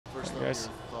guys.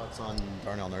 Thoughts on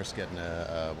Darnell Nurse getting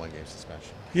a one-game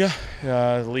suspension? Yeah,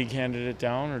 the league handed it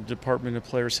down, or Department of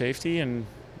Player Safety, and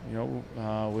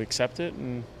we accept it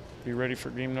and be ready for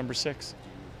game number 6.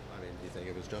 Do you think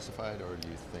it was justified, or do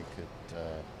you think it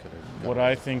could have? What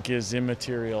I think is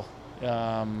immaterial.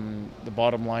 The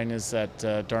bottom line is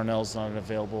that Darnell's not an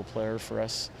available player for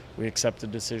us. We accept the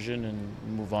decision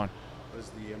and move on. What is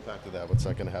the impact of that? What's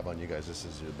that going to have on you guys? This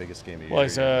is your biggest game of your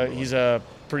year. Well, he's a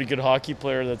pretty good hockey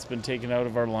player that's been taken out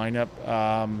of our lineup.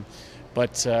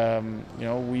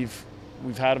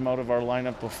 We've had him out of our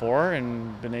lineup before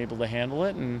and been able to handle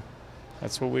it, and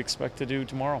that's what we expect to do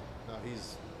tomorrow. Now,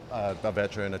 he's a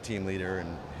veteran, a team leader,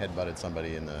 and headbutted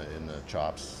somebody in the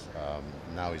chops.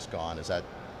 Now he's gone. Is that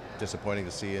disappointing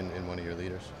to see in one of your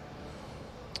leaders?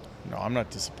 No, I'm not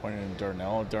disappointed in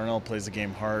Darnell. Darnell plays the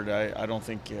game hard. I don't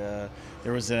think there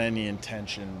was any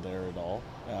intention there at all.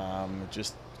 It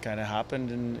just kind of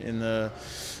happened in the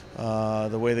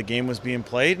way the game was being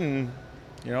played, and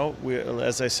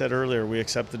as I said earlier, we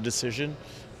accept the decision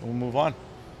and we'll move on.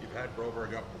 You've had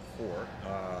Broberg up before.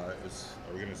 Are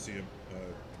we going to see him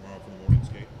tomorrow for the morning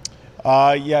skate?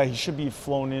 Yeah, he should be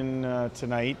flown in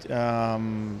tonight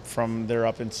from there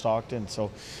up in Stockton.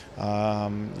 So,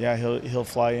 yeah, he'll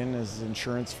fly in as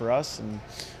insurance for us, and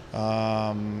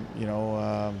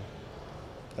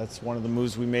that's one of the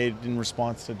moves we made in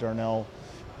response to Darnell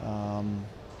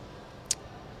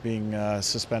being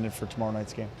suspended for tomorrow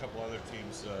night's game. A couple other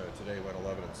teams today went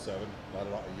 11-7.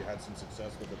 You had some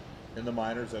success with it in the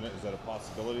minors, and is that a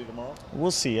possibility tomorrow?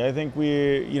 We'll see. I think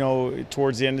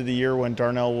towards the end of the year when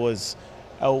Darnell was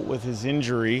out with his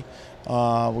injury,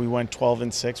 we went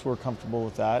 12-6. We're comfortable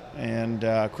with that.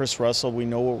 And Chris Russell, we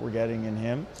know what we're getting in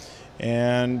him.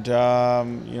 And,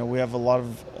 we have a lot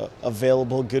of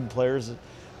available good players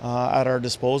at our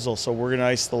disposal. So we're going to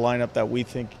ice the lineup that we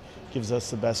think gives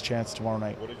us the best chance tomorrow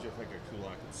night. What did you think of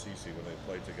Kulak and Ceci when they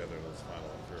played together in those final?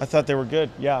 I thought they were good.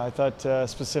 Yeah, I thought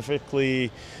specifically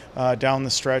down the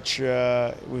stretch,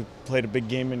 we played a big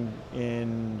game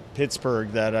in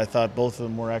Pittsburgh that I thought both of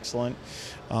them were excellent.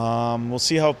 We'll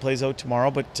see how it plays out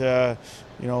tomorrow, but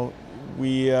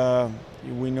we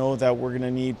know that we're going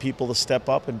to need people to step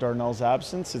up in Darnell's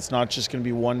absence. It's not just going to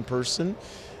be one person,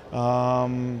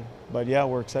 but yeah,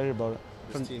 we're excited about it.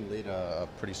 This team laid a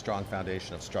pretty strong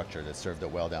foundation of structure that served it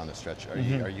well down the stretch. Are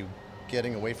you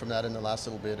getting away from that in the last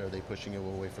little bit? Are they pushing you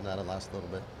away from that in the last little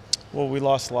bit? Well, we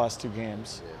lost the last 2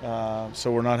 games,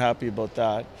 so we're not happy about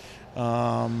that.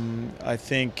 I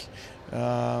think you're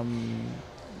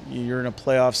in a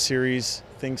playoff series,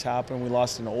 things happen. We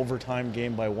lost an overtime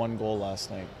game by 1 goal last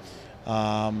night.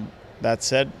 That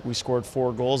said, we scored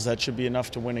 4 goals. That should be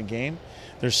enough to win a game.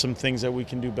 There's some things that we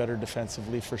can do better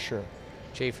defensively for sure.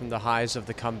 Jay, from the highs of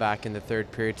the comeback in the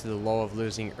 3rd period to the low of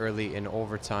losing early in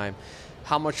overtime,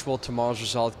 how much will tomorrow's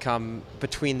result come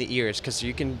between the ears? Because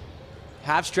you can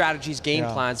have strategies, game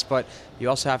plans, but you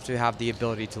also have to have the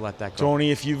ability to let that go. Tony,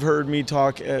 if you've heard me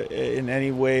talk in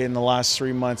any way in the last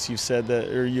 3 months, you've said that,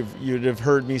 or you'd have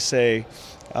heard me say,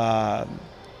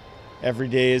 every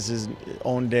day is his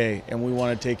own day, and we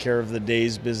want to take care of the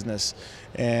day's business.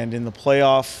 And in the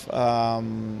playoff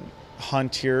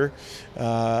hunt here,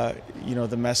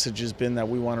 the message has been that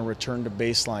we want to return to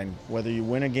baseline. Whether you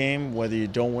win a game, whether you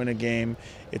don't win a game,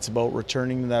 it's about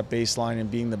returning to that baseline and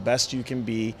being the best you can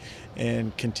be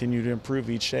and continue to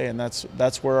improve each day. And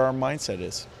that's where our mindset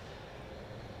is.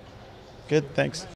 Good, thanks.